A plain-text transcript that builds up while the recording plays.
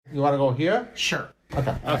You want to go here? Sure.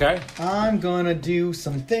 Okay. I'm gonna do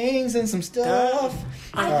some things and some stuff.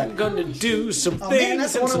 I'm gonna do some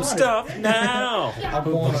things and some stuff now. I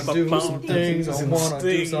wanna do some things. I wanna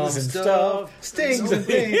do some stuff. Stings and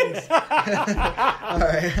things.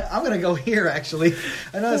 Alright, I'm gonna go here actually.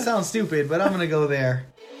 I know it sounds stupid, but I'm gonna go there.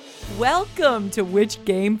 Welcome to Which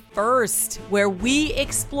Game First, where we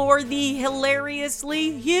explore the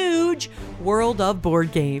hilariously huge world of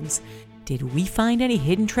board games. Did we find any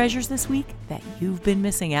hidden treasures this week that you've been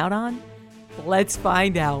missing out on? Let's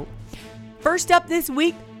find out. First up this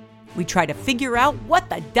week, we try to figure out what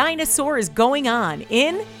the dinosaur is going on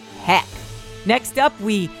in Heck. Next up,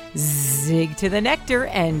 we zig to the nectar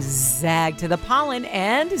and zag to the pollen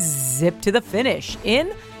and zip to the finish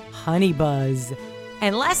in Honeybuzz.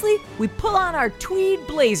 And lastly, we pull on our tweed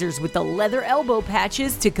blazers with the leather elbow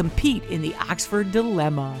patches to compete in the Oxford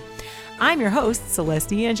Dilemma. I'm your host,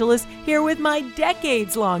 Celeste Angelis, here with my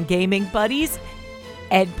decades-long gaming buddies,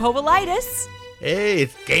 Ed Povolitis. Hey,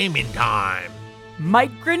 it's gaming time.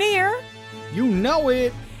 Mike Grenier. You know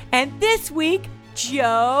it. And this week,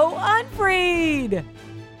 Joe Unfried.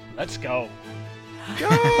 Let's go.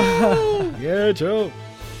 Go! Yeah, Joe.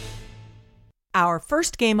 Our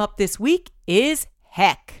first game up this week is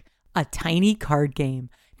Heck, a tiny card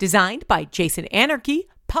game. Designed by Jason Anarchy,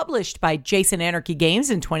 published by Jason Anarchy Games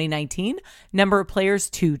in 2019. Number of players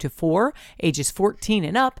 2 to 4, ages 14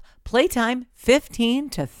 and up, playtime 15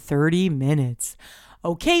 to 30 minutes.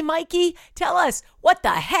 Okay, Mikey, tell us what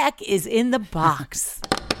the heck is in the box.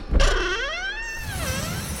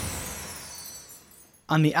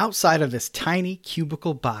 On the outside of this tiny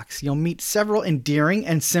cubicle box, you'll meet several endearing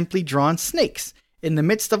and simply drawn snakes in the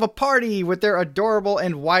midst of a party with their adorable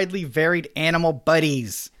and widely varied animal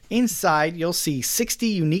buddies. Inside, you'll see 60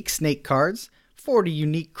 unique snake cards, 40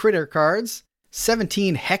 unique critter cards,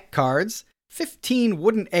 17 heck cards, 15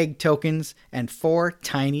 wooden egg tokens, and 4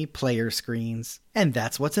 tiny player screens. And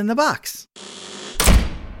that's what's in the box.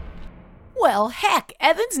 Well, heck,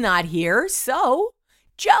 Evan's not here, so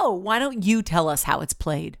Joe, why don't you tell us how it's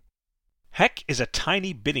played? Heck is a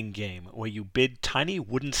tiny bidding game where you bid tiny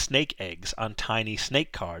wooden snake eggs on tiny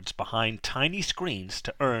snake cards behind tiny screens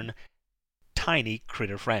to earn tiny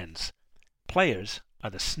critter friends. Players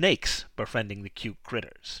are the snakes befriending the cute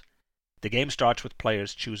critters. The game starts with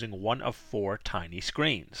players choosing one of 4 tiny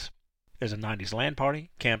screens. There's a 90s land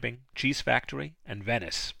party, camping, cheese factory, and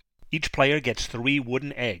Venice. Each player gets 3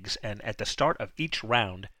 wooden eggs, and at the start of each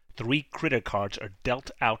round, 3 critter cards are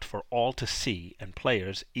dealt out for all to see, and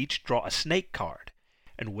players each draw a snake card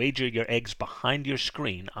and wager your eggs behind your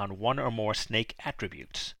screen on one or more snake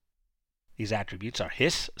attributes. These attributes are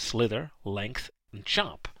hiss, slither, length, and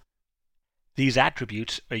chomp. These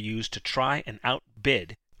attributes are used to try and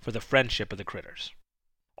outbid for the friendship of the critters.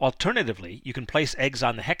 Alternatively, you can place eggs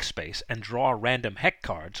on the heck space and draw random heck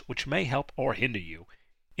cards, which may help or hinder you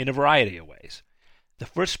in a variety of ways. The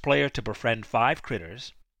first player to befriend 5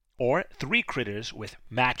 critters, or 3 critters with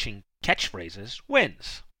matching catchphrases,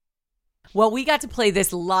 wins. Well, we got to play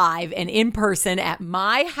this live and in person at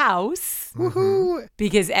my house. Woohoo!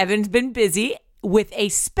 Because Evan's been busy with a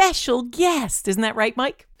special guest. Isn't that right,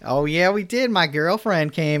 Mike? Oh, yeah, we did. My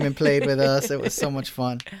girlfriend came and played with us. It was so much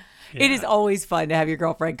fun. Yeah. It is always fun to have your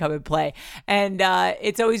girlfriend come and play. And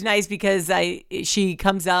it's always nice because she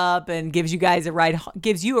comes up and gives you guys a ride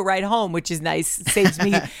home, which is nice. Saves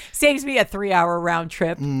me a 3-hour round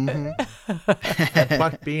trip. Mm-hmm.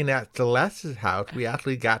 But being at Celeste's house, we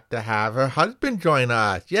actually got to have her husband join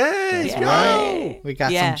us. Yay! That's right. We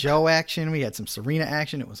got some Joe action. We had some Serena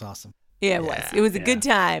action. It was awesome. Yeah, it was. It was a good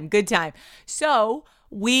time. Good time. So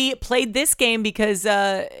we played this game because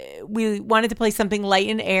we wanted to play something light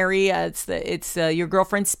and airy. It's your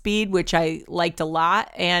girlfriend's speed, which I liked a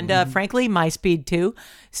lot, and frankly, my speed too.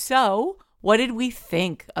 So, what did we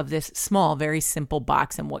think of this small, very simple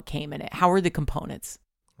box and what came in it? How are the components?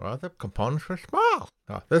 Well, the components were small.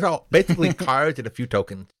 There's all basically cards and a few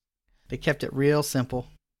tokens. They kept it real simple.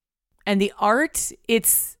 And the art,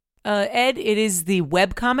 it's Ed. It is the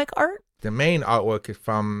webcomic art. The main artwork is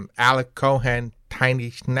from Alec Cohen,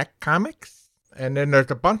 Tiny Snack Comics. And then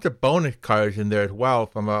there's a bunch of bonus cards in there as well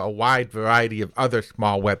from a wide variety of other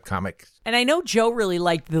small webcomics. And I know Joe really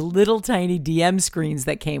liked the little tiny DM screens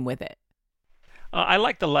that came with it. I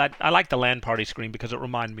like the land party screen because it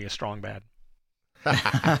reminded me of Strong Bad.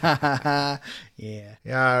 Yeah.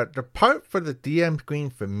 Yeah, the part for the DM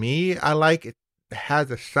screen for me, I like it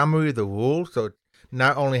has a summary of the rules, so it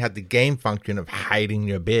not only has the game function of hiding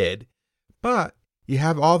your bid, but you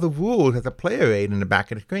have all the rules as a player aid in the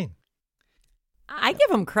back of the screen. I give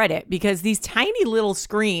them credit because these tiny little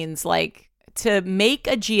screens, like to make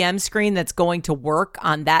a GM screen that's going to work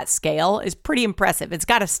on that scale is pretty impressive. It's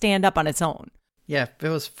got to stand up on its own. Yeah, it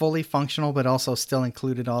was fully functional, but also still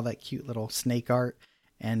included all that cute little snake art.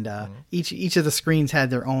 And each of the screens had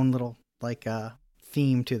their own little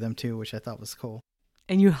theme to them too, which I thought was cool.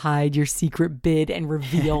 And you hide your secret bid and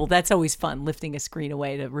reveal. That's always fun, lifting a screen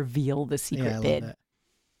away to reveal the secret bid. Love that.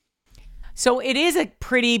 So it is a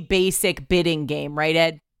pretty basic bidding game, right,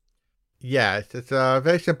 Ed? Yes, it's a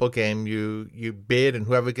very simple game. You bid, and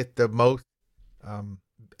whoever gets the most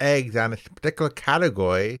eggs on a particular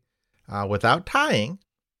category without tying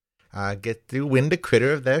gets to win the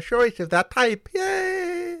critter of their choice of that type.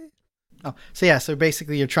 Yay! Oh, so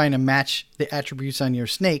basically you're trying to match the attributes on your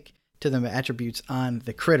snake to the attributes on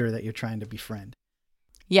the critter that you're trying to befriend.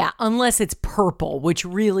 Yeah, unless it's purple, which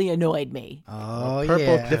really annoyed me. Oh,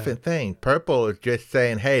 Purple's a different thing. Purple is just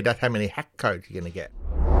saying, hey, that's how many heck cards you're going to get.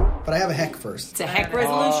 But I have a heck first. It's a heck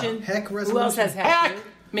resolution. Heck resolution. Who else has heck?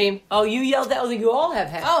 Me. Oh, you yelled that. You all have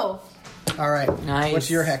heck. Oh, All right. Nice. What's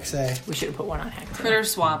your heck say? We should have put one on heck. critter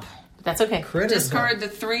swap. But that's okay. Critter. Discard the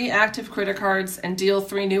 3 active critter cards and deal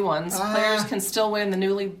 3 new ones. Players can still win the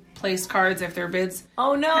newly placed cards if their bids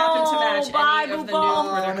Oh, no. happen to match Bye, any of the Boobo. new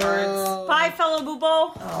critter cards. Bye, fellow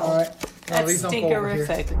Boobo. All right. That's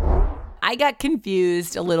stinkerific. I got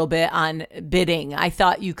confused a little bit on bidding. I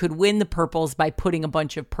thought you could win the purples by putting a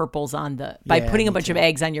bunch of purples on putting a bunch of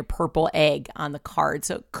eggs on your purple egg on the card.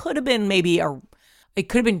 So it could have been it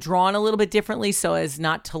could have been drawn a little bit differently so as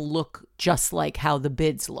not to look just like how the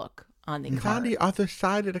bids look on the It's on card. the other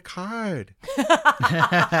side of the card.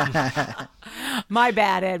 My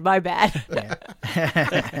bad, Ed. My bad.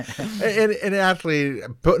 And actually,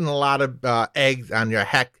 putting a lot of eggs on your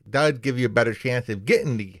heck does give you a better chance of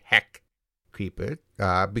getting the heck creeper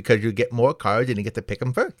because you get more cards and you get to pick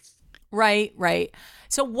them first. Right.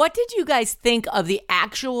 So what did you guys think of the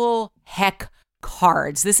actual heck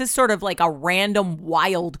cards? This is sort of like a random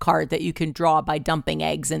wild card that you can draw by dumping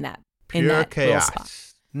eggs in that. Pure in that little chaos. spot.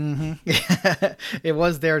 Mm-hmm. It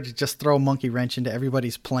was there to just throw a monkey wrench into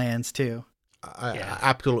everybody's plans too.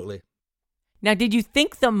 Absolutely. Now, did you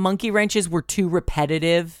think the monkey wrenches were too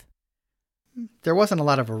repetitive? There wasn't a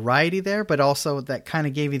lot of variety there, but also that kind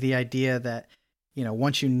of gave you the idea that,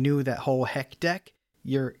 once you knew that whole heck deck,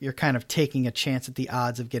 you're kind of taking a chance at the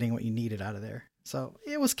odds of getting what you needed out of there. So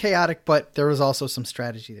it was chaotic, but there was also some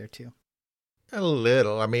strategy there too. A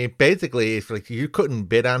little. I mean, basically, it's like you couldn't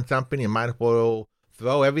bid on something. You might as well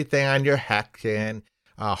throw everything on your hacks and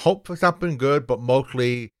hope for something good, but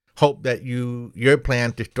mostly hope that your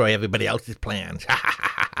plans destroy everybody else's plans.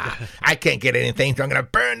 I can't get anything, so I'm going to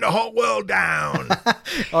burn the whole world down.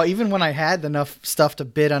 Oh, even when I had enough stuff to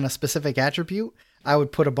bid on a specific attribute, I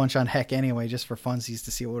would put a bunch on heck anyway, just for funsies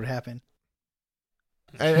to see what would happen.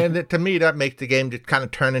 and to me, that makes the game just kind of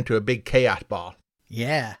turn into a big chaos ball.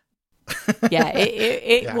 Yeah. Yeah,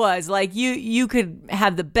 it was like you could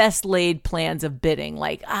have the best laid plans of bidding.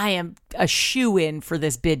 Like, I am a shoe-in for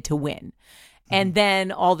this bid to win. And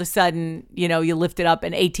then all of a sudden, you lift it up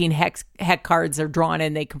and 18 heck cards are drawn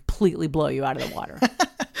and they completely blow you out of the water.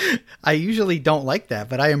 I usually don't like that,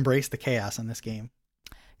 but I embrace the chaos in this game.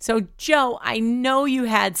 So, Joe, I know you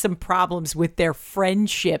had some problems with their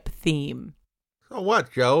friendship theme. So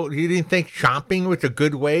what, Joe? You didn't think chomping was a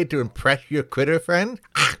good way to impress your critter friend?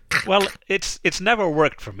 Well, it's never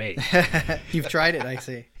worked for me. You've tried it, I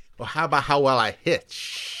see. Well, how about how well I hit?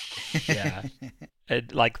 Yeah.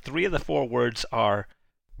 Like 3 of the 4 words are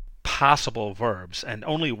possible verbs, and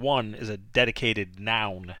only 1 is a dedicated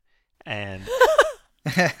noun. And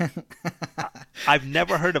I've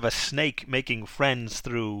never heard of a snake making friends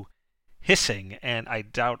through hissing, and I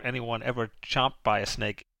doubt anyone ever chomped by a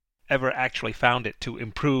snake ever actually found it to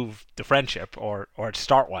improve the friendship or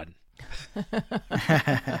start one.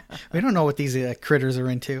 We don't know what these critters are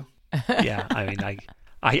into. Yeah, I mean,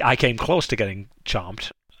 I came close to getting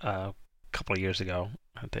chomped a couple of years ago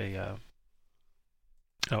at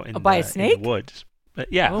by a snake? in the woods.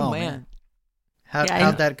 But yeah. Oh, man.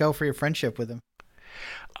 How'd that go for your friendship with him?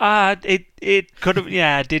 It could have.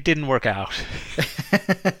 Yeah, it didn't work out.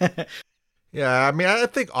 Yeah, I mean, I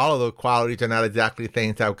think all of those qualities are not exactly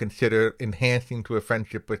things I would consider enhancing to a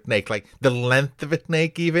friendship with snake. Like the length of a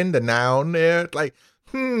snake, even the noun there. It's like,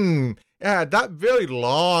 yeah, that very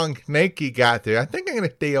long snake you got there. I think I'm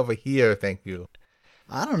gonna stay over here. Thank you.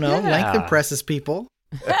 I don't know. Yeah. Length impresses people.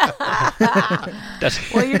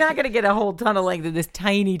 Well, you're not going to get a whole ton of length in this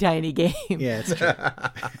tiny, tiny game. Yeah, it's true.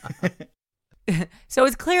 So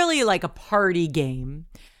it's clearly like a party game.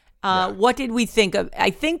 What did we think of? I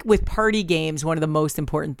think with party games, one of the most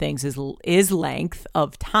important things is length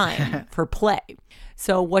of time for play.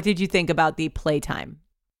 So what did you think about the play time?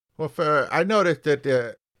 Well, I noticed that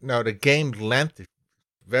the game's length is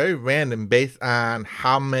very random based on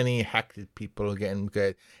how many hexes people are getting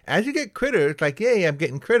good. As you get critters, like, yay, I'm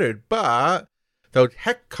getting crittered, but those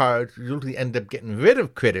hex cards usually end up getting rid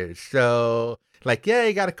of critters. So, like, yeah,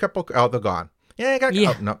 you got a couple, oh, they're gone. Yeah,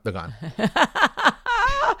 oh, no, they're gone.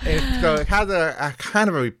 And so it has a kind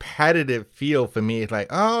of a repetitive feel for me. It's like,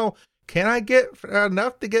 oh, can I get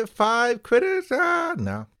enough to get 5 critters?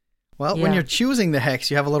 No. Well, when you're choosing the hex,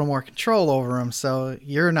 you have a little more control over them, so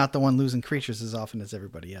you're not the one losing creatures as often as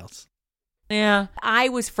everybody else. Yeah, I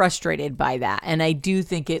was frustrated by that, and I do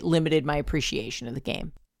think it limited my appreciation of the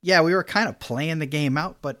game. Yeah, we were kind of playing the game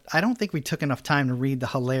out, but I don't think we took enough time to read the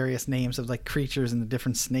hilarious names of like creatures and the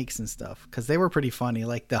different snakes and stuff, because they were pretty funny,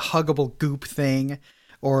 like the huggable goop thing.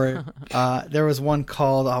 Or there was one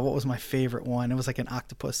called, what was my favorite one? It was like an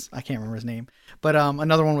octopus. I can't remember his name. But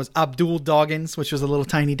another one was Abdul Doggins, which was a little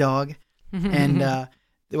tiny dog. And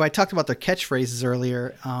I talked about their catchphrases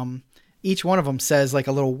earlier. Each one of them says like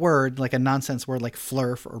a little word, like a nonsense word like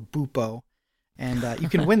flurf or boopo. And you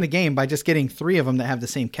can win the game by just getting 3 of them that have the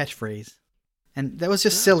same catchphrase. And that was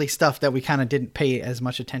just silly stuff that we kind of didn't pay as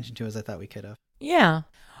much attention to as I thought we could have. Yeah.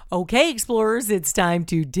 Okay, explorers, it's time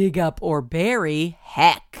to dig up or bury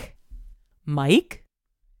heck. Mike?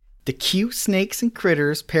 The cute snakes and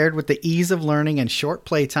critters paired with the ease of learning and short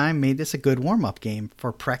playtime made this a good warm-up game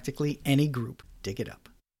for practically any group. Dig it up.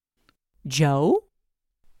 Joe?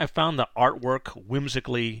 I found the artwork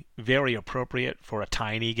whimsically very appropriate for a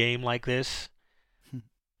tiny game like this.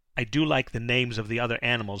 I do like the names of the other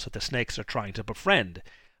animals that the snakes are trying to befriend,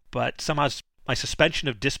 but somehow my suspension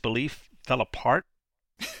of disbelief fell apart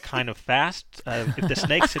kind of fast. If the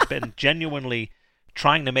snakes had been genuinely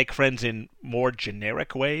trying to make friends in more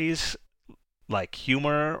generic ways, like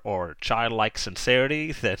humor or childlike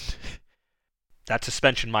sincerity, then that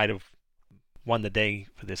suspension might have won the day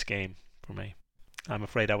for this game for me. I'm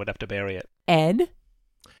afraid I would have to bury it. Ed?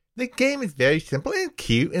 The game is very simple and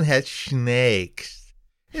cute and has snakes.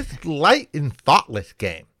 It's a light and thoughtless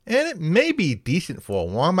game, and it may be decent for a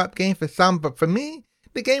warm-up game for some, but for me,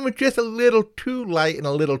 the game was just a little too light and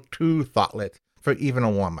a little too thoughtless for even a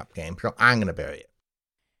warm-up game, so I'm going to bury it.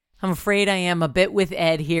 I'm afraid I am a bit with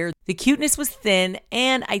Ed here. The cuteness was thin,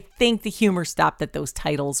 and I think the humor stopped at those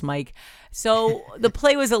titles, Mike. So the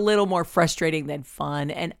play was a little more frustrating than fun,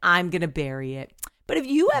 and I'm going to bury it. But if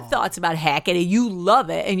you have thoughts about heck and you love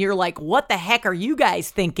it and you're like, what the heck are you guys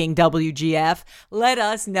thinking, WGF? Let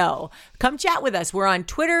us know. Come chat with us. We're on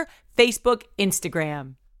Twitter, Facebook,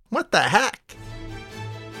 Instagram. What the heck?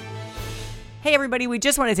 Hey, everybody, we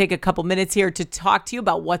just want to take a couple minutes here to talk to you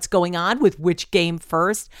about what's going on with Which Game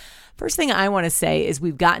First. First thing I want to say is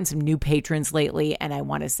we've gotten some new patrons lately, and I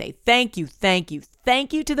want to say thank you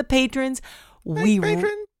to the patrons. You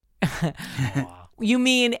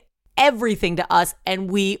mean everything to us, and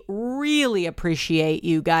we really appreciate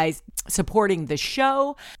you guys supporting the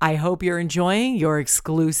show. I hope you're enjoying your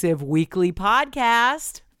exclusive weekly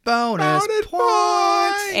podcast. Bonus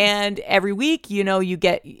points! And every week, you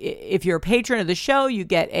get, if you're a patron of the show, you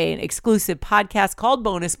get an exclusive podcast called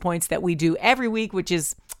Bonus Points that we do every week, which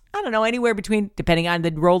is, I don't know, anywhere between, depending on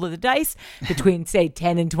the roll of the dice, between, say,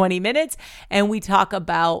 10 and 20 minutes. And we talk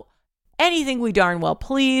about anything we darn well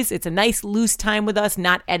please. It's a nice loose time with us,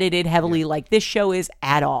 not edited heavily like this show is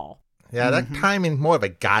at all. Yeah, that timing's more of a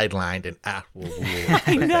guideline than actual rules.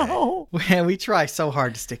 I know. We try so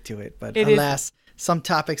hard to stick to it, but alas, some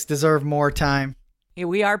topics deserve more time. Yeah,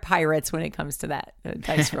 we are pirates when it comes to that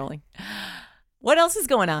dice rolling. What else is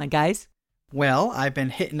going on, guys? Well, I've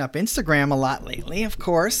been hitting up Instagram a lot lately, of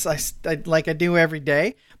course, I like I do every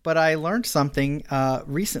day. But I learned something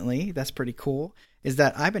recently that's pretty cool, is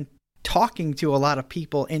that I've been talking to a lot of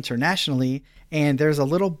people internationally, and there's a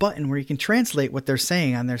little button where you can translate what they're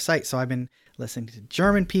saying on their site. So I've been listening to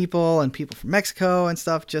German people and people from Mexico and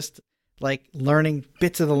stuff, just like learning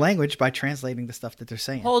bits of the language by translating the stuff that they're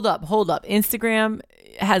saying. Hold up. Instagram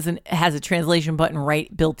has a translation button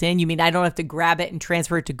right built in. You mean I don't have to grab it and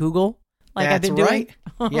transfer it to Google like That's I've been doing?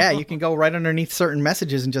 Right. Yeah, you can go right underneath certain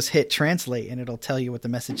messages and just hit translate, and it'll tell you what the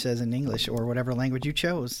message says in English or whatever language you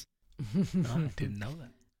chose. No, I didn't know that.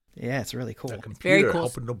 Yeah, it's really cool. The computer very cool.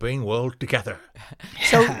 helping to bring worlds together.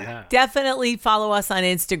 So definitely follow us on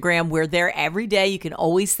Instagram. We're there every day. You can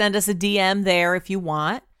always send us a DM there if you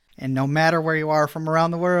want. And no matter where you are from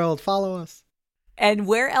around the world, follow us. And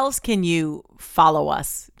where else can you follow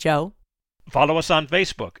us, Joe? Follow us on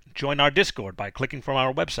Facebook. Join our Discord by clicking from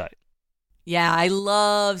our website. Yeah, I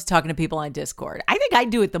love talking to people on Discord. I think I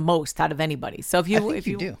do it the most out of anybody. So if you want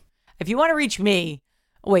to reach me,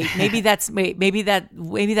 Wait, maybe that's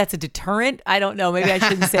a deterrent. I don't know. Maybe I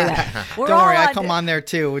shouldn't say that. Don't worry, I come on there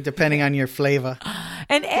too, depending on your flavor.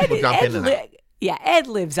 And Ed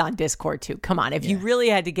lives on Discord too. Come on, if you really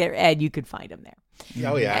had to get Ed, you could find him there.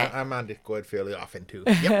 Oh yeah, I'm on Discord fairly often too.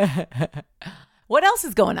 Yep. What else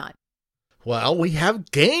is going on? Well, we have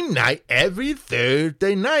game night every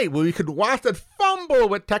Thursday night where we could watch us fumble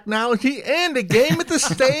with technology and the game at the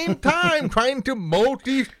same time, trying to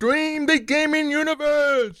multi-stream the gaming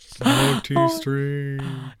universe.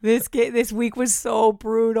 Multi-stream. This week was so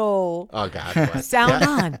brutal. Oh, God. Sound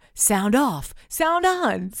on, sound off, sound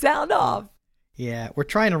on, sound off. Yeah, we're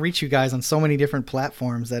trying to reach you guys on so many different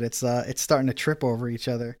platforms that it's starting to trip over each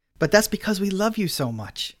other. But that's because we love you so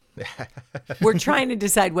much. We're trying to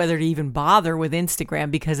decide whether to even bother with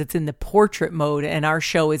Instagram because it's in the portrait mode and our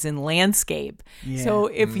show is in landscape. Yeah. So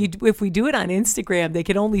if we do it on Instagram, they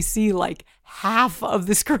can only see like half of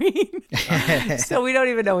the screen. So we don't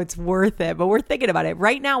even know it's worth it, but we're thinking about it.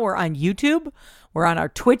 Right now we're on YouTube, we're on our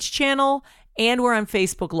Twitch channel, and we're on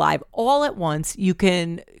Facebook Live all at once. You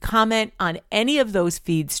can comment on any of those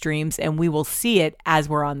feed streams and we will see it as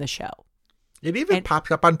we're on the show. It even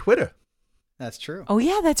pops up on Twitter. That's true. Oh,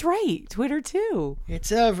 yeah, that's right. Twitter, too.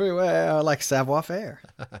 It's everywhere, like savoir-faire.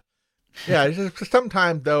 Yeah, it's just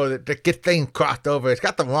sometimes, though, that get things crossed over. It's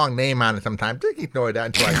got the wrong name on it sometimes. Just ignore that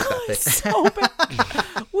until I stop it. So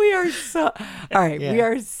bad. We are all right, we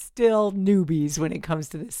are still newbies when it comes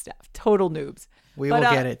to this stuff. Total noobs. We will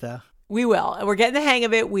get it, though. We will. And we're getting the hang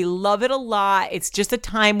of it. We love it a lot. It's just a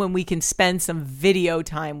time when we can spend some video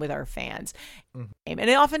time with our fans. Mm-hmm. And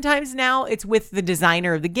oftentimes now it's with the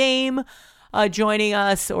designer of the game, joining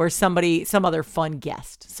us or some other fun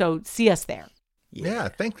guest. So see us there. Yeah,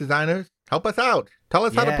 thanks, designers. Help us out. Tell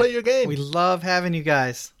us how to play your game. We love having you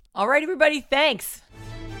guys. All right, everybody, thanks.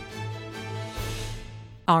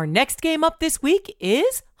 Our next game up this week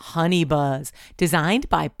is Honey Buzz, designed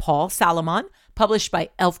by Paul Salomon, published by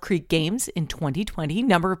Elf Creek Games in 2020.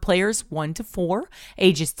 Number of players 1 to 4,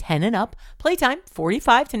 ages 10 and up, playtime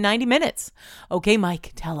 45 to 90 minutes. Okay,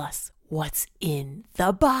 Mike, tell us what's in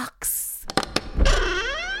the box.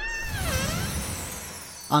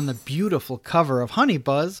 On the beautiful cover of Honey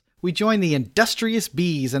Buzz, we join the industrious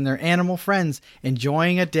bees and their animal friends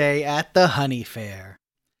enjoying a day at the honey fair.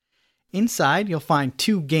 Inside, you'll find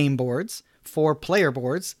 2 game boards, 4 player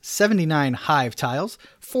boards, 79 hive tiles,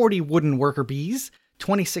 40 wooden worker bees,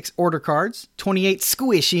 26 order cards, 28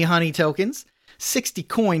 squishy honey tokens, 60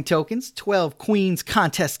 coin tokens, 12 queens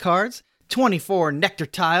contest cards, 24 nectar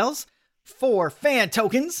tiles, 4 fan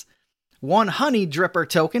tokens, 1 honey dripper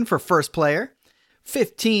token for first player,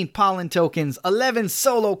 15 pollen tokens, 11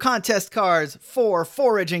 solo contest cards, 4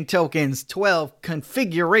 foraging tokens, 12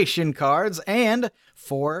 configuration cards, and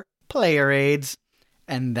 4 player aids.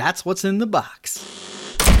 And that's what's in the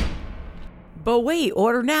box. But wait,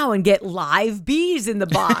 order now and get live bees in the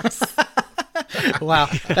box. Wow,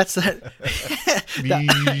 that's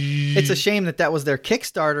it's a shame that was their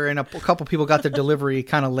Kickstarter and a couple people got their delivery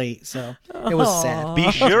kind of late, so it was sad.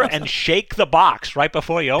 Be sure and shake the box right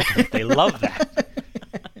before you open it. They love that.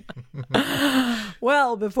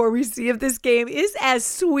 Well, before we see if this game is as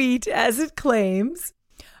sweet as it claims,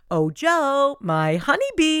 oh, Joe, my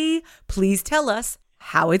honeybee, please tell us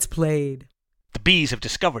how it's played. The bees have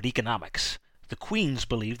discovered economics. The queens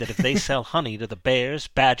believe that if they sell honey to the bears,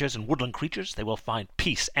 badgers, and woodland creatures, they will find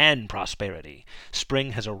peace and prosperity.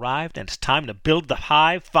 Spring has arrived, and it's time to build the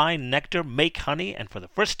hive, find nectar, make honey, and for the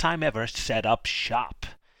first time ever, set up shop.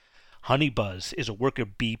 Honey Buzz is a worker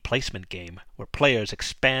bee placement game where players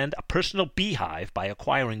expand a personal beehive by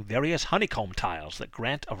acquiring various honeycomb tiles that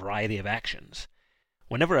grant a variety of actions.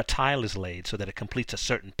 Whenever a tile is laid so that it completes a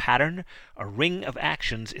certain pattern, a ring of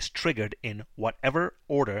actions is triggered in whatever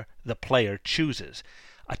order the player chooses.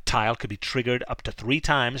 A tile could be triggered up to 3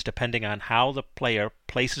 times depending on how the player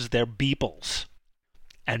places their beeples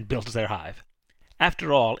and builds their hive.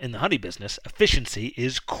 After all, in the honey business, efficiency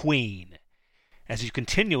is queen. As you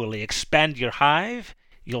continually expand your hive,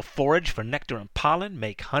 you'll forage for nectar and pollen,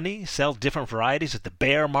 make honey, sell different varieties at the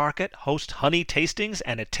bear market, host honey tastings,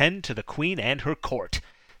 and attend to the queen and her court.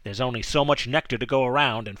 There's only so much nectar to go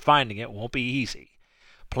around, and finding it won't be easy.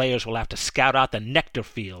 Players will have to scout out the nectar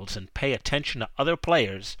fields and pay attention to other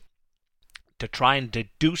players to try and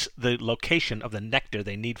deduce the location of the nectar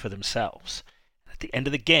they need for themselves. At the end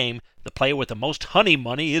of the game, the player with the most honey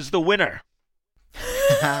money is the winner.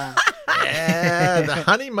 Yeah, the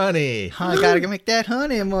honey money. I gotta make that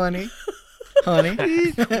honey money.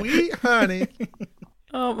 Honey. Sweet honey.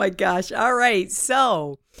 Oh my gosh. All right.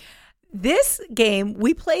 So this game,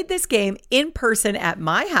 we played this game in person at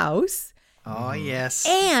my house. Oh, yes.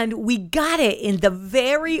 And we got it in the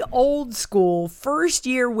very old school first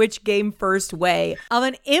year Which Game First way of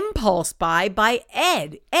an impulse buy by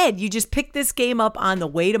Ed. Ed, you just picked this game up on the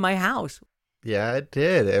way to my house. Yeah, it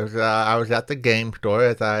did. It was. I was at the game store,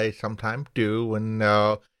 as I sometimes do when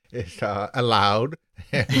it's allowed,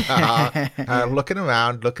 and looking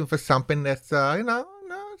around, looking for something that's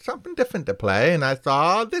something different to play. And I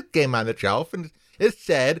saw this game on the shelf, and it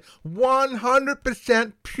said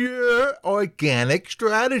 100% pure organic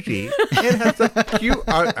strategy. It has some cute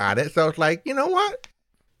art on it, so I was like, you know what?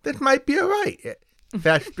 This might be all right.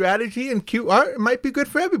 That strategy and cute art might be good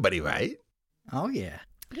for everybody, right? Oh, yeah.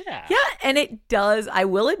 Yeah. Yeah, and it does, I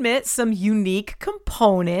will admit, some unique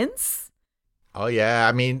components. Oh, yeah.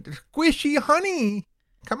 I mean, squishy honey.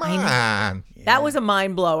 Come on. Yeah. That was a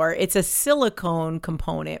mind blower. It's a silicone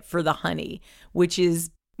component for the honey, which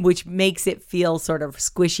makes it feel sort of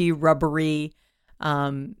squishy, rubbery,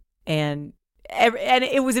 and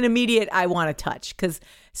it was an immediate I want to touch, because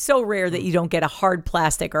so rare that you don't get a hard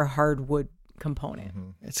plastic or hardwood component.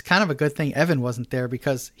 It's kind of a good thing Evan wasn't there,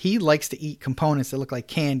 because he likes to eat components that look like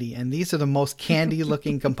candy, and these are the most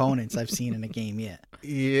candy-looking components I've seen in a game yet.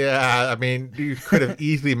 Yeah, I mean, you could have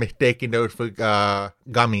easily mistaken those for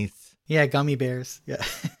gummies. Yeah, gummy bears. Yeah.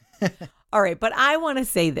 All right, but I want to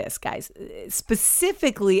say this, guys,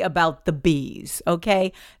 specifically about the bees,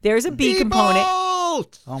 okay? There's a bee component. Oh,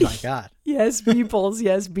 my God. Yes, beeples.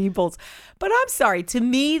 Yes, beeples. But I'm sorry. To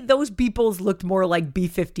me, those beeples looked more like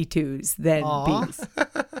B-52s than bees.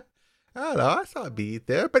 I don't know. I saw bees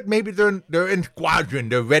there, but maybe they're in squadron.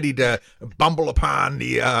 They're ready to bumble upon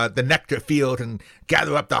the nectar field and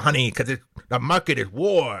gather up the honey because the market is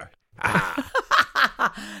war.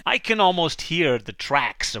 I can almost hear the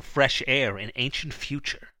tracks of fresh air in ancient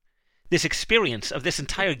future. This experience of this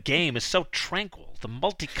entire game is so tranquil. The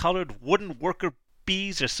multicolored wooden worker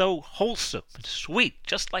bees are so wholesome and sweet,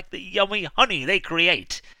 just like the yummy honey they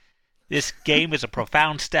create. This game is a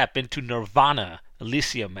profound step into Nirvana,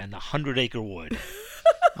 Elysium, and the 100-Acre Wood.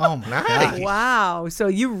 Oh, my God. Wow. So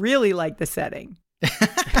you really like the setting.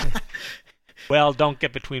 Well, don't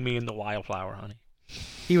get between me and the wildflower, honey.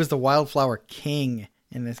 He was the wildflower king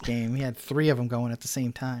in this game. He had 3 of them going at the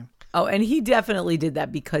same time. Oh, and he definitely did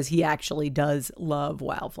that because he actually does love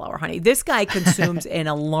wildflower honey. This guy consumes an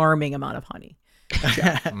alarming amount of honey.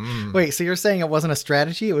 Wait, so you're saying it wasn't a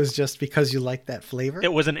strategy? It was just because you like that flavor?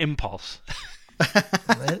 It was an impulse.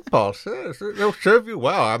 Impulse. It'll serve you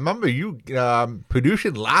well. I remember you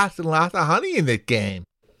producing lots and lots of honey in this game.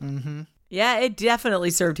 Mm-hmm. Yeah, it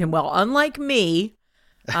definitely served him well. Unlike me,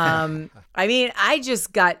 I mean,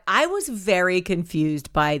 I was very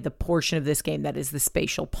confused by the portion of this game that is the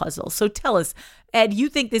spatial puzzle. So tell us, Ed, you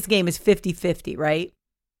think this game is 50-50, right?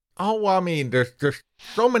 Oh, well, I mean, there's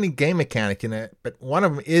so many game mechanics in it, but one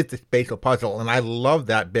of them is the spatial puzzle, and I love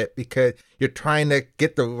that bit because you're trying to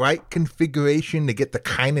get the right configuration to get the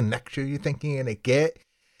kind of nectar you're thinking you're going to get,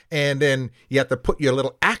 and then you have to put your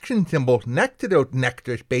little action symbols next to those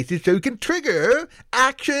nectar spaces so you can trigger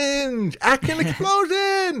action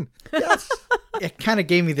explosion. Yes. It kind of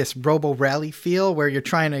gave me this Robo Rally feel where you're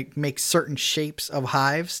trying to make certain shapes of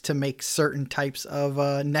hives to make certain types of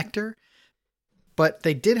nectar. But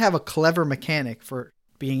they did have a clever mechanic for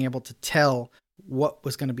being able to tell what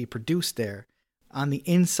was going to be produced there. On the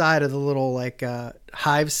inside of the little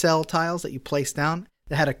hive cell tiles that you place down,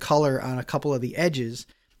 they had a color on a couple of the edges.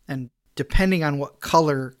 And depending on what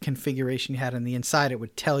color configuration you had on the inside, it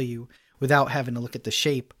would tell you, without having to look at the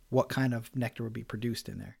shape, what kind of nectar would be produced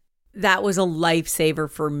in there. That was a lifesaver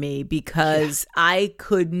for me because I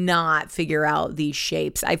could not figure out these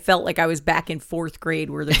shapes. I felt like I was back in 4th grade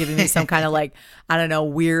where they're giving me some kind of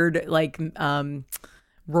weird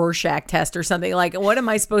Rorschach test or something. Like, what am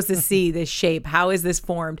I supposed to see this shape? How is this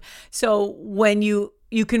formed? So when you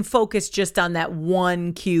can focus just on that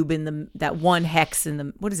one cube that one hex in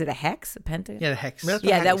the, what is it, a hex? A pentagon? Yeah, the hex.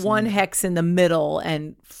 Yeah, that one hex in the middle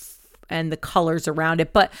and the colors around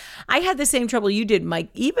it. But I had the same trouble you did, Mike.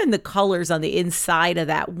 Even the colors on the inside of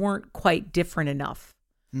that weren't quite different enough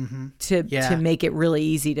to make it really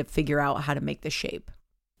easy to figure out how to make the shape.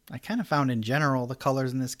 I kind of found in general the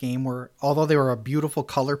colors in this game were, although they were a beautiful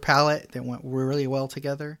color palette that went really well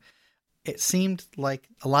together, it seemed like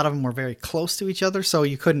a lot of them were very close to each other, so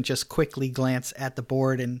you couldn't just quickly glance at the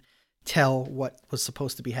board and tell what was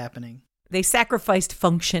supposed to be happening. They sacrificed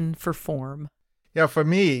function for form. Yeah, for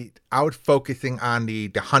me, I was focusing on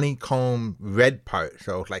the honeycomb red part.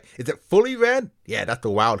 So it's like, is it fully red? Yeah, that's the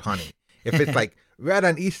wild honey. If it's like red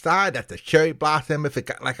on each side, that's the cherry blossom. If it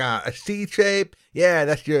got like a C shape, yeah,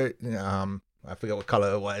 that's your, I forget what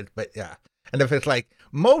color it was, but yeah. And if it's like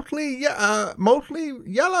mostly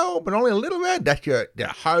yellow, but only a little red. That's the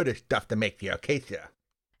hardest stuff to make the Acacia.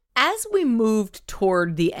 As we moved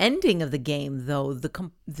toward the ending of the game, though,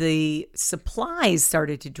 the supplies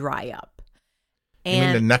started to dry up. You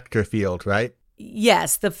mean the nectar field, right?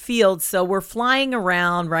 Yes, the field. So we're flying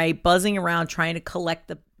around, right, buzzing around, trying to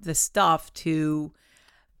collect the stuff to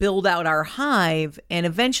build out our hive, and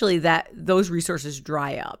eventually those resources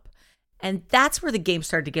dry up. And that's where the game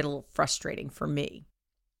started to get a little frustrating for me.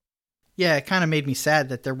 Yeah, it kind of made me sad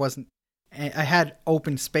that there wasn't. I had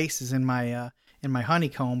open spaces in my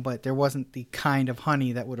honeycomb, but there wasn't the kind of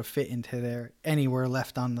honey that would have fit into there anywhere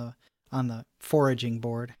left on the foraging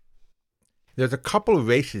board. There's a couple of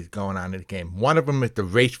races going on in the game. One of them is the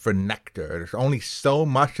race for nectar. There's only so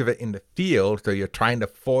much of it in the field, so you're trying to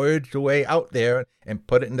forage the way out there and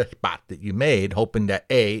put it in the spot that you made, hoping that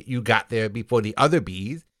A, you got there before the other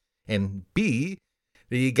bees, and B,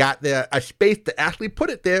 that you got there a space to actually put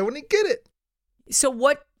it there when you get it. So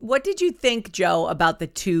what did you think, Joe, about the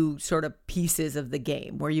two sort of pieces of the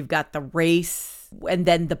game where you've got the race and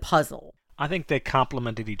then the puzzle? I think they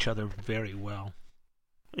complemented each other very well.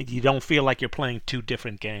 You don't feel like you're playing two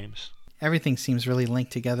different games. Everything seems really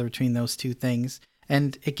linked together between those two things,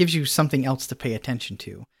 and it gives you something else to pay attention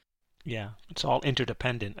to. Yeah, it's all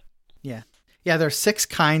interdependent. Yeah. Yeah, there are 6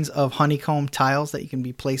 kinds of honeycomb tiles that you can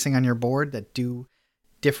be placing on your board that do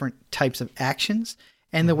different types of actions.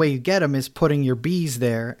 And the way you get them is putting your bees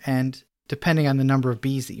there, and depending on the number of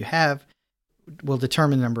bees that you have, will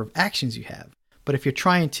determine the number of actions you have. But if you're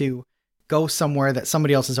trying to go somewhere that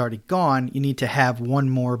somebody else has already gone, you need to have one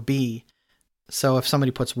more bee. So if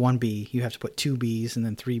somebody puts 1 bee, you have to put 2 bees and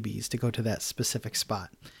then 3 bees to go to that specific spot.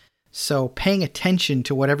 So paying attention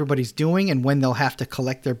to what everybody's doing and when they'll have to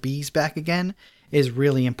collect their bees back again is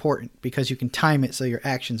really important, because you can time it so your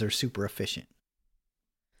actions are super efficient.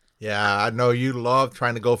 Yeah, I know you love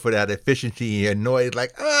trying to go for that efficiency. You're annoyed,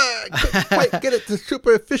 like, I couldn't quite get it the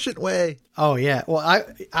super efficient way. Oh, yeah. Well,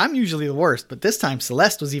 I'm usually the worst, but this time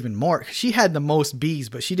Celeste was even more. She had the most bees,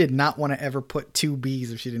 but she did not want to ever put 2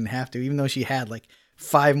 bees if she didn't have to, even though she had like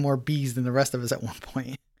 5 more bees than the rest of us at one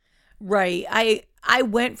point. Right. I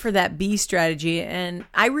went for that bee strategy, and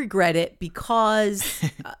I regret it because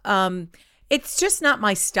it's just not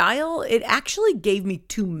my style. It actually gave me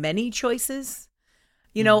too many choices.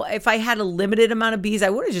 You know, if I had a limited amount of bees, I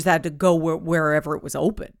would have just had to go wherever it was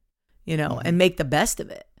open, and make the best of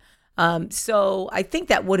it. So I think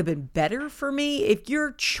that would have been better for me. If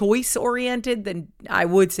you're choice oriented, then I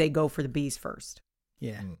would say go for the bees first.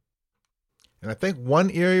 Yeah. And I think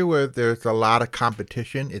one area where there's a lot of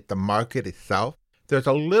competition is the market itself. There's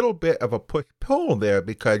a little bit of a push-pull there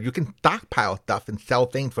because you can stockpile stuff and sell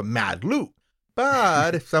things for mad loot.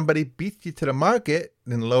 But if somebody beats you to the market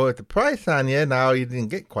and lowers the price on you, now you didn't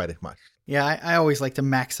get quite as much. Yeah, I always like to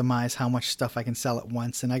maximize how much stuff I can sell at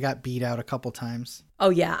once, and I got beat out a couple times. Oh,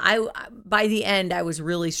 yeah. By the end, I was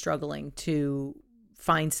really struggling to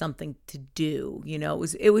find something to do.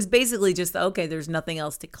 It was basically just, okay, there's nothing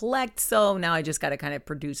else to collect, so now I just got to kind of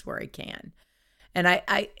produce where I can. And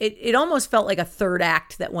it almost felt like a third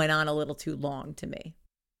act that went on a little too long to me.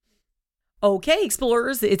 Okay,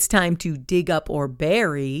 explorers, it's time to dig up or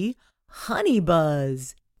bury Honey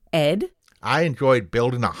Buzz. Ed? I enjoyed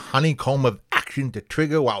building a honeycomb of action to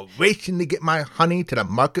trigger while racing to get my honey to the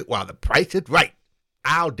market while the price is right.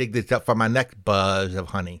 I'll dig this up for my next buzz of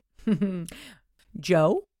honey.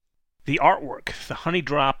 Joe? The artwork, the honey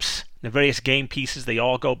drops, the various game pieces, they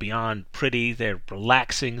all go beyond pretty. They're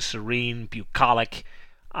relaxing, serene, bucolic.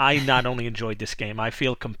 I not only enjoyed this game, I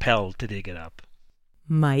feel compelled to dig it up.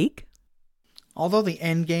 Mike? Although the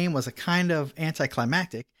end game was a kind of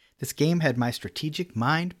anticlimactic, this game had my strategic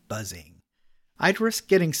mind buzzing. I'd risk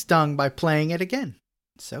getting stung by playing it again,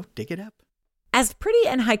 so dig it up. As pretty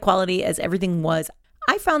and high quality as everything was,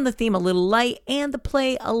 I found the theme a little light and the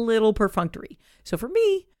play a little perfunctory. So for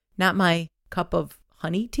me, not my cup of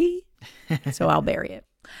honey tea, so I'll bury it.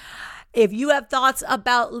 If you have thoughts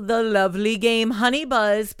about the lovely game Honey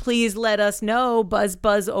Buzz, please let us know. Buzz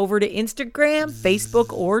over to Instagram,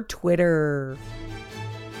 Facebook, or Twitter.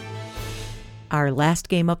 Our last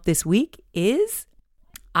game up this week is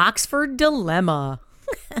Oxford Dilemma.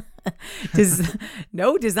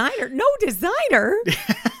 No designer.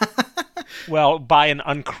 Well, by an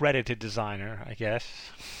uncredited designer, I guess.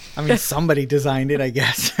 I mean, somebody designed it, I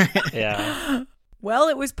guess. Yeah. Well,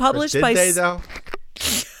 it was published by... Did they, though?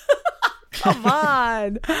 Come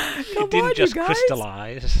on. It didn't just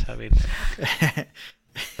crystallize. I mean...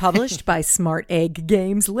 Published by Smart Egg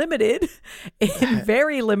Games Limited,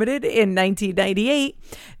 very limited in 1998.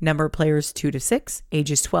 Number of players 2 to 6,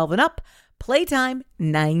 ages 12 and up. Playtime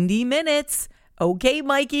 90 minutes. Okay,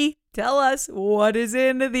 Mikey, tell us what is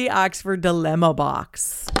in the Oxford Dilemma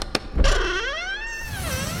box.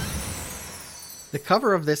 The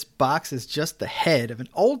cover of this box is just the head of an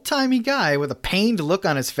old-timey guy with a pained look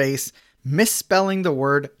on his face, misspelling the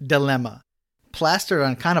word dilemma, plastered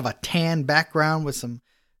on kind of a tan background with some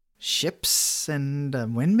ships and a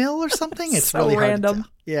windmill or something. It's So really random. hard to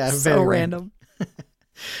tell. Yeah, So very random.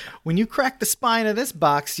 When you crack the spine of this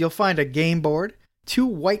box, you'll find a game board, 2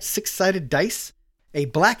 white 6-sided dice, a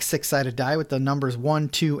black 6-sided die with the numbers 1,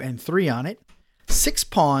 2, and 3 on it, 6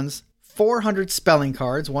 pawns, 400 spelling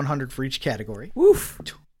cards, 100 for each category. Woof.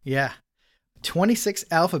 Yeah. 26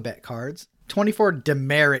 alphabet cards, 24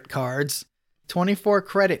 demerit cards, 24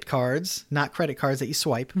 credit cards, not credit cards that you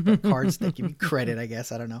swipe, but cards that give you credit, I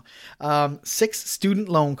guess. I don't know. 6 student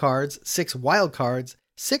loan cards, 6 wild cards,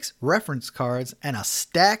 6 reference cards, and a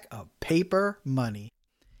stack of paper money.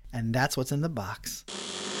 And that's what's in the box.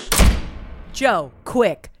 Joe,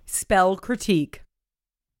 quick, spell critique.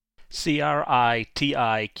 CRITIQUE.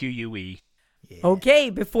 Yeah. Okay,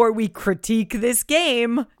 before we critique this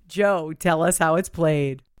game, Joe, tell us how it's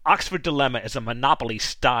played. Oxford Dilemma is a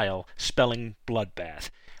Monopoly-style spelling bloodbath.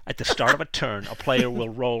 At the start of a turn, a player will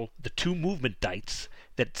roll the 2 movement dice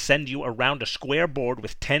that send you around a square board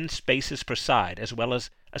with 10 spaces per side, as well as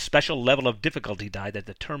a special level of difficulty die that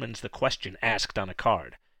determines the question asked on a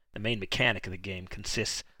card. The main mechanic of the game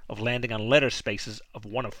consists of landing on letter spaces of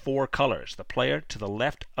one of 4 colors. The player to the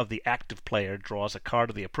left of the active player draws a card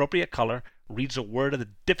of the appropriate color, reads a word of the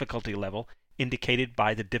difficulty level indicated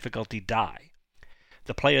by the difficulty die.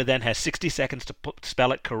 The player then has 60 seconds to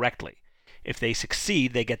spell it correctly. If they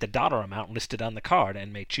succeed, they get the dollar amount listed on the card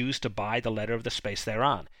and may choose to buy the letter of the space they're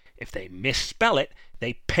on. If they misspell it,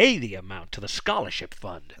 they pay the amount to the scholarship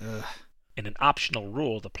fund. In an optional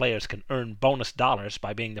rule, the players can earn bonus dollars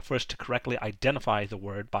by being the first to correctly identify the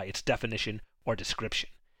word by its definition or description.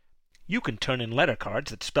 You can turn in letter cards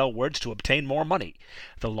that spell words to obtain more money.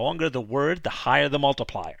 The longer the word, the higher the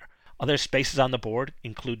multiplier. Other spaces on the board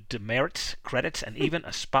include demerits, credits, and even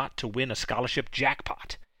a spot to win a scholarship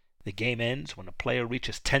jackpot. The game ends when a player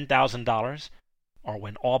reaches $10,000 or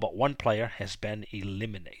when all but one player has been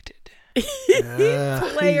eliminated.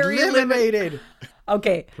 Player eliminated.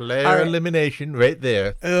 Okay. Player all right. elimination right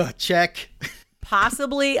there. Check.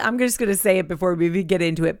 Possibly, I'm just going to say it before we even get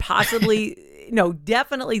into it. Possibly, no,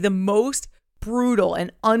 definitely the most brutal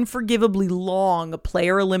and unforgivably long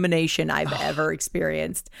player elimination I've ever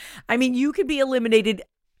experienced. I mean, you could be eliminated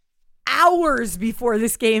hours before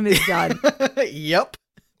this game is done. Yep.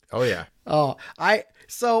 Oh, yeah.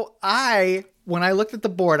 When I looked at the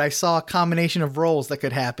board, I saw a combination of rolls that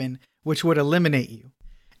could happen, which would eliminate you.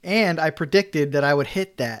 And I predicted that I would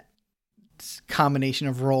hit that combination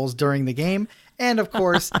of rolls during the game. And of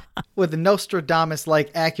course, with Nostradamus-like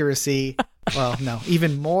accuracy, well, no,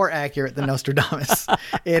 even more accurate than Nostradamus,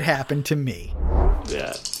 it happened to me.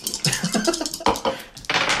 Yeah.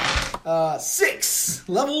 6,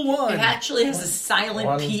 level 1. It actually has a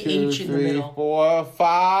silent PH in the middle. 4,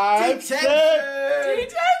 5, Detention!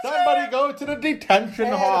 6. Somebody go to the detention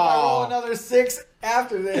And if I roll hall. another 6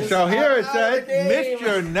 after this. So here I'm it out says, of the game. miss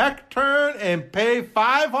your next turn and pay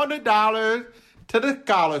 $500 to the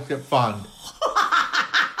scholarship fund.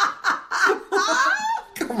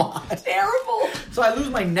 Come on. Terrible. So I lose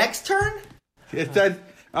my next turn? It says,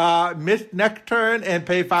 miss next turn and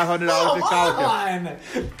pay $500 to Come scholarship. on.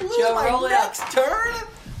 Lose Joe, my roll it next turn?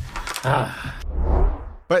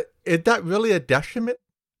 But is that really a detriment?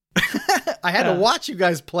 I had to watch you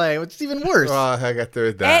guys play, which is even worse. Well, I guess there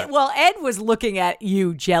is that. Ed was looking at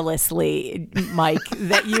you jealously, Mike,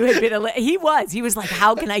 that you had been. He was like,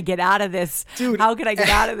 how can I get out of this? Dude. How can I get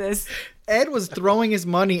out of this? Ed was throwing his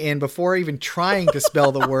money in before even trying to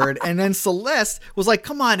spell the word. And then Celeste was like,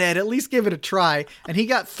 come on, Ed, at least give it a try. And he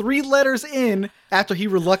got 3 letters in after he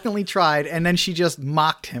reluctantly tried. And then she just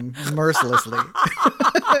mocked him mercilessly.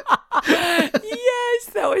 Yes,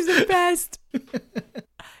 that was the best.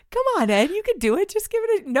 Come on, Ed, you can do it. Just give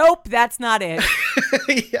it a... Nope, that's not it.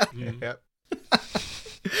 Yeah. Yep.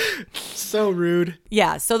 So rude.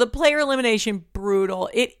 Yeah, so the player elimination, brutal.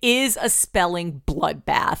 It is a spelling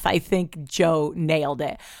bloodbath. I think Joe nailed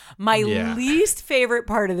it. My Yeah. least favorite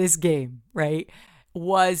part of this game, right,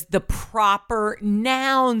 was the proper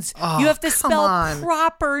nouns. Oh, you have to come spell on.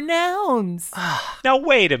 proper nouns. Now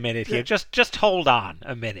wait a minute here. Just hold on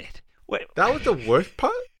a minute. Wait. That was the worst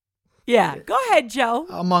part? Yeah, go ahead, Joe.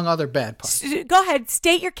 Among other bad parts. Go ahead,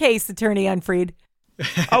 state your case, Attorney Unfried.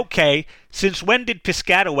 Okay, since when did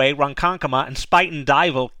Piscataway, Ronkonkoma, and Spuyten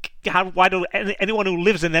Duyvil, why do anyone who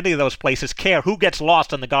lives in any of those places care who gets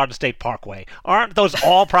lost on the Garden State Parkway? Aren't those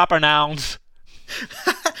all proper nouns?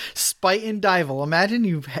 Spite and Dival.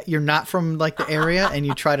 Imagine you're not from like the area and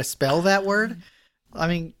you try to spell that word. I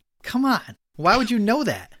mean, come on. Why would you know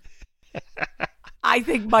that? I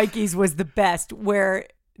think Mikey's was the best, where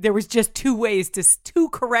there was just two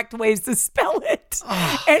correct ways to spell it.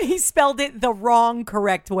 And he spelled it the wrong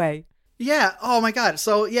correct way. Yeah. Oh my God.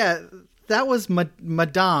 So yeah, that was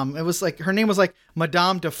Madame. It was like, her name was like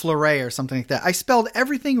Madame de Fleury or something like that. I spelled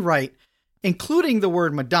everything right, including the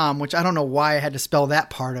word Madame, which I don't know why I had to spell that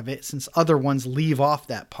part of it since other ones leave off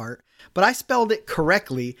that part. But I spelled it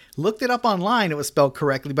correctly, looked it up online, it was spelled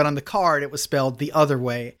correctly, but on the card it was spelled the other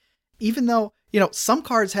way. Even though, some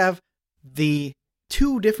cards have the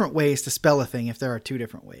 2 different ways to spell a thing if there are 2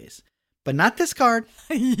 different ways. But not this card.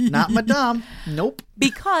 Not Madame. Nope.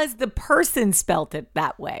 Because the person spelt it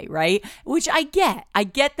that way, right? Which I get. I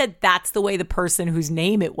get that that's the way the person whose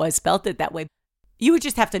name it was spelt it that way. You would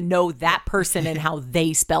just have to know that person and how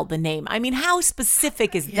they spelled the name. I mean, how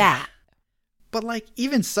specific is that? But like,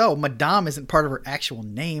 even so, Madame isn't part of her actual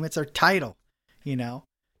name. It's her title,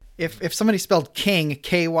 If somebody spelled King,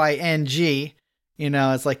 K-Y-N-G,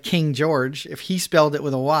 it's like King George. If he spelled it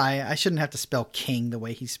with a Y, I shouldn't have to spell King the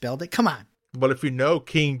way he spelled it. Come on. But if you know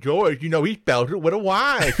King George, he spelled it with a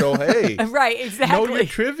Y. So, hey. Right, exactly. Know your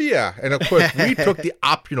trivia. And, of course, we took the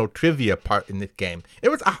optional trivia part in this game. It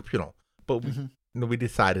was optional, but we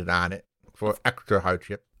decided on it for extra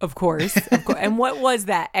hardship. Of course. And what was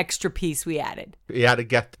that extra piece we added? You had to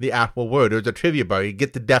get the actual word. It was a trivia bar. You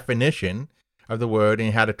get the definition of the word, and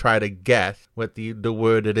you had to try to guess what the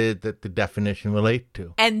word it is that the definition relates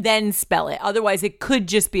to. And then spell it. Otherwise, it could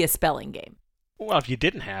just be a spelling game. Well, if you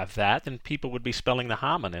didn't have that, then people would be spelling the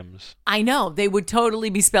homonyms. I know. They would totally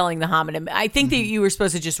be spelling the homonym. I think that you were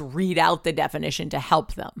supposed to just read out the definition to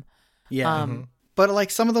help them. Yeah. But like,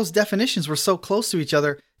 some of those definitions were so close to each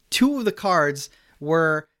other. 2 of the cards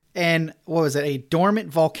were, a dormant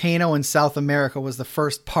volcano in South America was the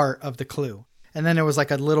first part of the clue. And then there was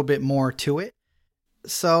like a little bit more to it.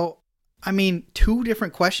 So, I mean, 2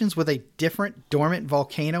 different questions with a different dormant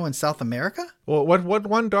volcano in South America? Well, what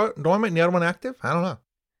one dormant and the other one active? I don't know.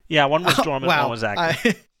 Yeah, one was dormant, one was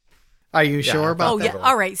active. Are you sure about that? Oh, yeah.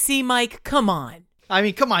 All right. See, Mike, come on. I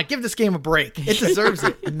mean, come on. Give this game a break. It deserves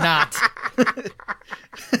it. Not.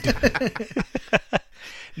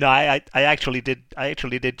 No, I actually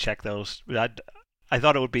did check those. I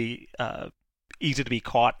thought it would be easy to be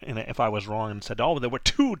caught if I was wrong and said, "Oh, there were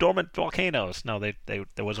 2 dormant volcanoes." No, there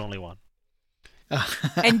was only one.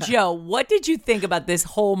 And Joe, what did you think about this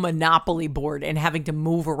whole Monopoly board and having to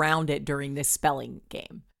move around it during this spelling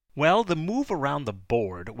game? Well, the move around the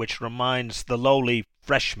board, which reminds the lowly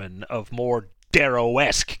freshman of more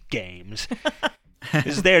Darrow-esque games,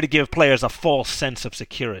 is there to give players a false sense of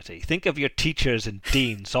security. Think of your teachers and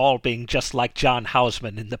deans all being just like John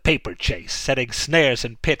Houseman in The Paper Chase, setting snares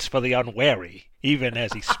and pits for the unwary, even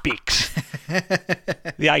as he speaks.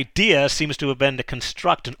 The idea seems to have been to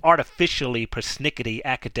construct an artificially persnickety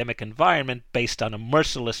academic environment based on a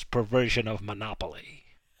merciless perversion of Monopoly.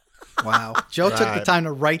 Wow. Joe took the time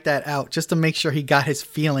to write that out just to make sure he got his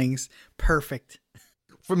feelings perfect.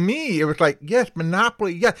 For me, it was like, yes,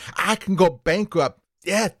 Monopoly, yes, I can go bankrupt.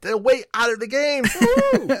 Yes, they're way out of the game.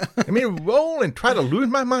 I mean, roll and try to lose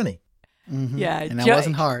my money. Mm-hmm. Yeah. And that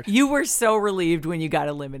wasn't hard. You were so relieved when you got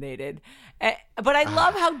eliminated. But I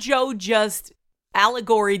love how Joe just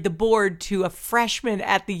allegoried the board to a freshman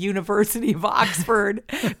at the University of Oxford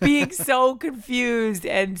being so confused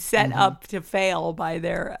and set up to fail by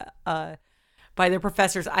their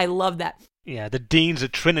professors. I love that. Yeah, the deans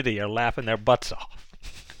of Trinity are laughing their butts off.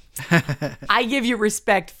 I give you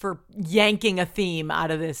respect for yanking a theme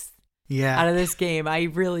out of this game. I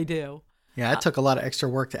really do. Yeah, it took a lot of extra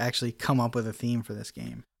work to actually come up with a theme for this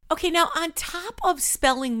game. Okay, now on top of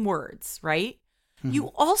spelling words, right?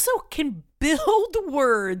 You also can build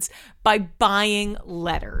words by buying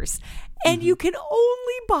letters. And you can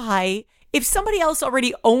only buy if somebody else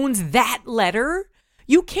already owns that letter.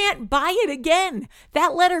 You can't buy it again.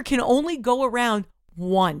 That letter can only go around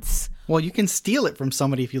once. Well, you can steal it from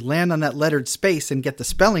somebody if you land on that lettered space and get the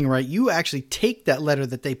spelling right. You actually take that letter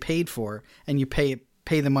that they paid for and you pay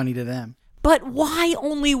the money to them. But why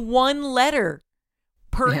only one letter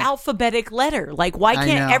per alphabetic letter? Like, why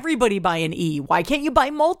can't everybody buy an E? Why can't you buy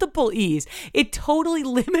multiple E's? It totally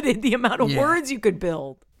limited the amount of words you could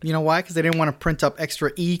build. You know why? Because they didn't want to print up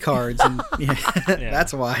extra E cards. And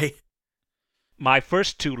that's why. My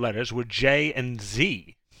first 2 letters were J and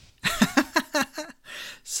Z.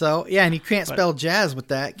 So, yeah, and you can't spell jazz with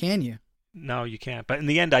that, can you? No, you can't. But in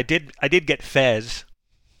the end, I did get Fez.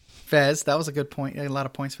 Fez, that was a good point. A lot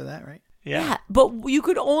of points for that, right? Yeah, but you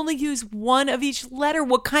could only use one of each letter.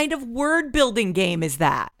 What kind of word building game is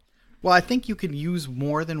that? Well, I think you could use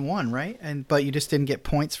more than one, right? But you just didn't get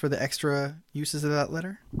points for the extra uses of that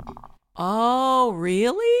letter? Oh,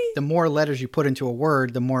 really? The more letters you put into a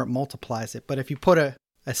word, the more it multiplies it. But if you put a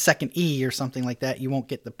second E or something like that, you won't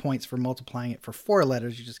get the points for multiplying it for 4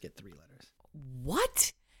 letters. You just get 3 letters.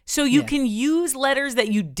 What? So you can use letters that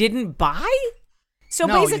you didn't buy? So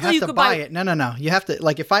no, basically you have to buy it. No. You have to,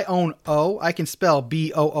 like, if I own O, I can spell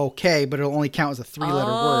B-O-O-K, but it'll only count as a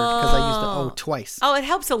 3-letter word because I used the O twice. Oh, it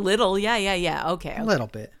helps a little. Yeah. Okay. A little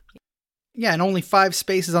bit. Yeah, and only 5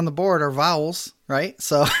 spaces on the board are vowels, right?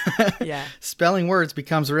 So yeah, spelling words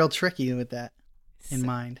becomes real tricky with that in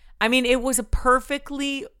mind. I mean, it was a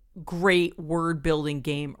perfectly great word building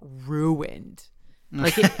game ruined.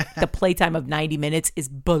 Like the playtime of 90 minutes is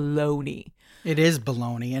baloney. It is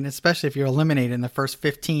baloney, and especially if you're eliminated in the first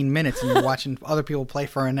 15 minutes and you're watching other people play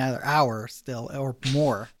for another hour still or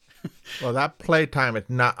more. Well, that playtime is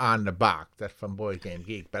not on the box. That's from Board Game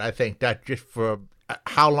Geek. But I think that's just for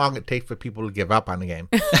how long it takes for people to give up on the game.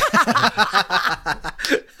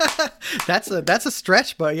 That's a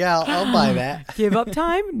stretch, but yeah, I'll buy that. Give up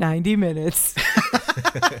time, 90 minutes.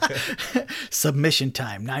 Submission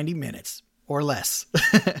time, 90 minutes or less.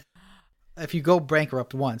 If you go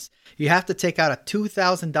bankrupt once, you have to take out a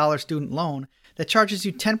 $2,000 student loan that charges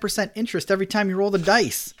you 10% interest every time you roll the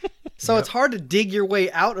dice. So It's hard to dig your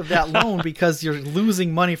way out of that loan because you're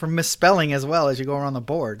losing money from misspelling as well as you go around the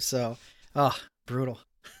board. So, brutal.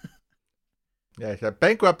 Yeah, so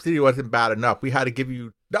bankruptcy wasn't bad enough. We had to give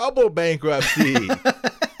you double bankruptcy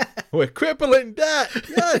with crippling debt.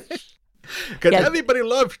 Yes. Because everybody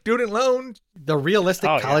loves student loans. The realistic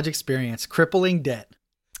college experience, crippling debt.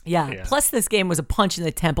 Yeah. Plus, this game was a punch in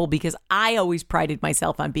the temple because I always prided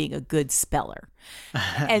myself on being a good speller.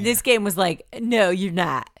 And this game was like, no, you're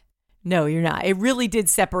not. No, you're not. It really did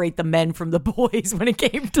separate the men from the boys when it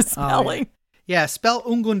came to spelling. Yeah, spell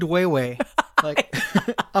Ungundwewe. Like,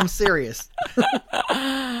 I'm serious.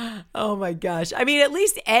 Oh my gosh. I mean, at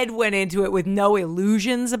least Ed went into it with no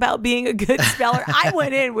illusions about being a good speller. I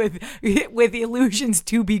went in with illusions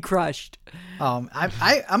to be crushed. I'm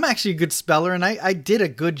actually a good speller, and I did a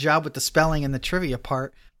good job with the spelling and the trivia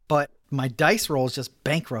part, but my dice rolls just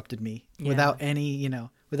bankrupted me without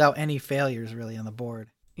any failures really on the board.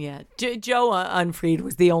 Yeah, Joe Unfried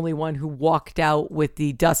was the only one who walked out with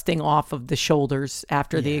the dusting off of the shoulders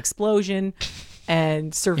after the explosion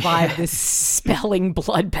and survived this spelling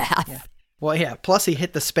bloodbath. Yeah. Well, yeah, plus he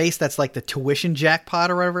hit the space that's like the tuition jackpot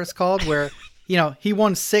or whatever it's called, where, he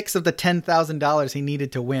won 6 of the $10,000 he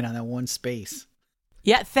needed to win on that one space.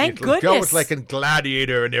 Yeah, thank goodness. Joe was like a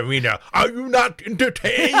gladiator in the arena. Are you not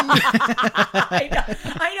entertained? I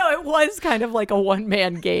know. It was kind of like a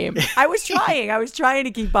one-man game. I was trying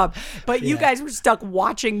to keep up. But you guys were stuck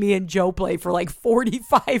watching me and Joe play for like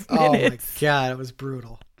 45 minutes. Oh, my God. It was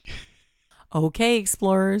brutal. Okay,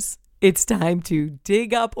 explorers. It's time to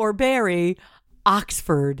dig up or bury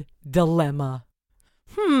Oxford Dilemma.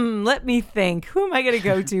 Let me think. Who am I going to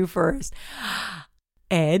go to first?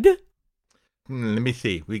 Ed? Let me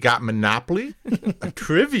see. We got Monopoly,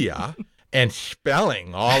 trivia, and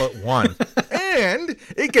spelling all at once. And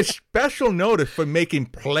it gets special notice for making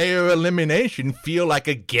player elimination feel like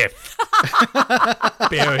a gift.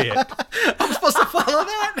 Bury it. I'm supposed to follow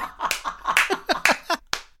that?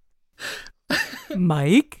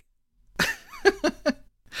 Mike?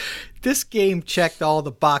 This game checked all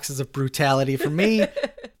the boxes of brutality for me.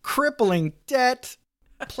 Crippling debt,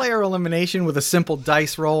 player elimination with a simple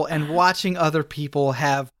dice roll, and watching other people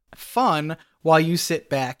have fun while you sit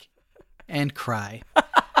back and cry.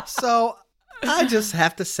 So I just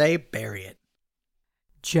have to say, bury it.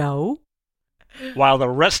 Joe? While the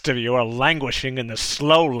rest of you are languishing in the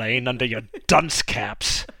slow lane under your dunce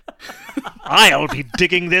caps, I'll be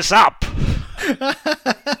digging this up.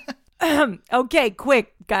 Okay,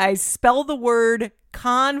 quick, guys. Spell the word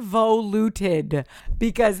convoluted,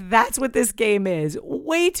 because that's what this game is.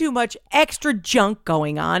 Way too much extra junk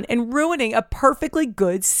going on and ruining a perfectly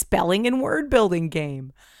good spelling and word building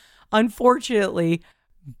game. Unfortunately,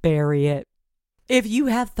 bury it. If you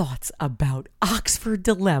have thoughts about Oxford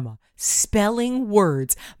Dilemma, spelling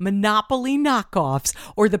words, Monopoly knockoffs,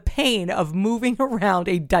 or the pain of moving around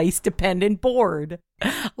a dice-dependent board,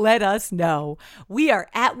 let us know. We are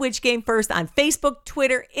at Which Game First on Facebook,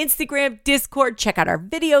 Twitter, Instagram, Discord. Check out our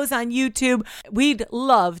videos on YouTube. We'd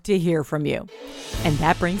love to hear from you. And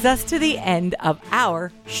that brings us to the end of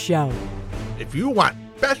our show. If you want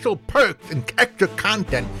special perks and extra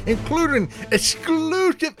content, including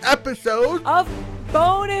exclusive episodes of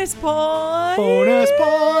Bonus Points. Bonus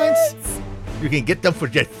Points. You can get them for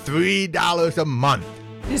just $3 a month.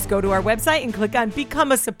 Just go to our website and click on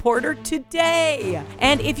Become a Supporter today.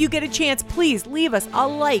 And if you get a chance, please leave us a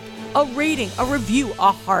like, a rating, a review,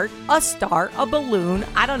 a heart, a star, a balloon,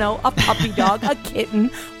 I don't know, a puppy dog, a kitten,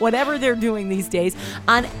 whatever they're doing these days,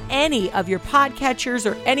 on any of your podcatchers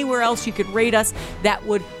or anywhere else you could rate us. That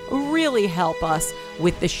would really help us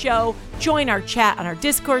with the show. Join our chat on our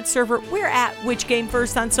Discord server. We're at Which Game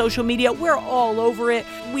First on social media. We're all over it.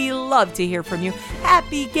 We love to hear from you.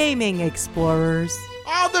 Happy gaming, explorers.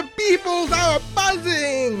 All the peoples are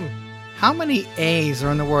buzzing! How many A's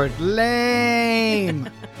are in the word lame?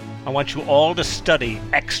 I want you all to study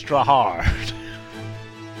extra hard.